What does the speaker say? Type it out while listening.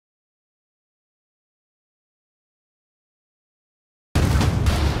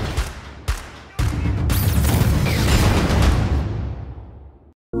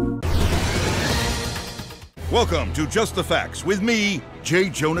Welcome to Just the Facts with me,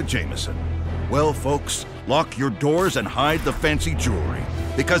 Jonah Jameson. Well, folks, lock your doors and hide the fancy jewelry,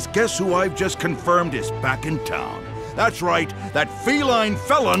 because guess who I've just confirmed is back in town? That's right, that feline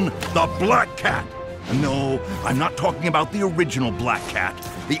felon, the Black Cat. No, I'm not talking about the original Black Cat,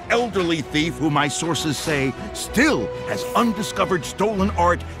 the elderly thief who my sources say still has undiscovered stolen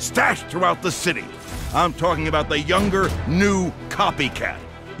art stashed throughout the city. I'm talking about the younger, new copycat.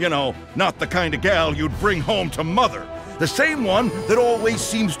 You know, not the kind of gal you'd bring home to mother. The same one that always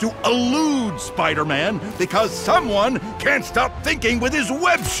seems to elude Spider-Man because someone can't stop thinking with his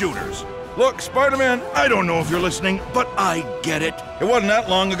web shooters. Look, Spider-Man, I don't know if you're listening, but I get it. It wasn't that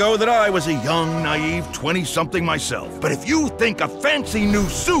long ago that I was a young, naive 20-something myself. But if you think a fancy new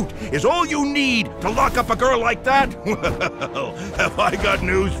suit is all you need to lock up a girl like that, well, have I got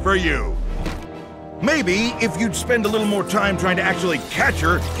news for you. Maybe if you'd spend a little more time trying to actually catch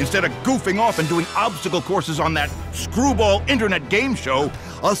her instead of goofing off and doing obstacle courses on that screwball internet game show,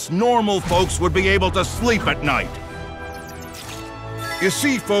 us normal folks would be able to sleep at night. You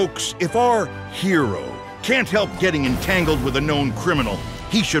see, folks, if our hero can't help getting entangled with a known criminal,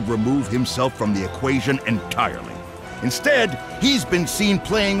 he should remove himself from the equation entirely. Instead, he's been seen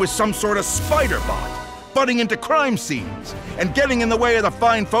playing with some sort of spider bot, butting into crime scenes, and getting in the way of the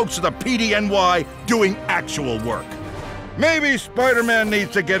fine folks of the PDNY doing actual work. Maybe Spider-Man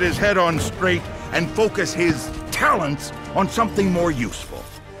needs to get his head on straight and focus his talents on something more useful,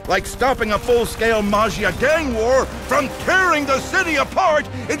 like stopping a full-scale Magia gang war from tearing the city apart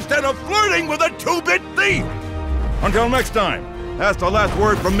instead of flirting with a two-bit thief. Until next time, that's the last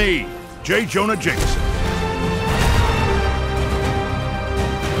word from me, Jonah Jameson.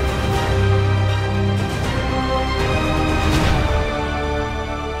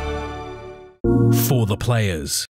 For the players.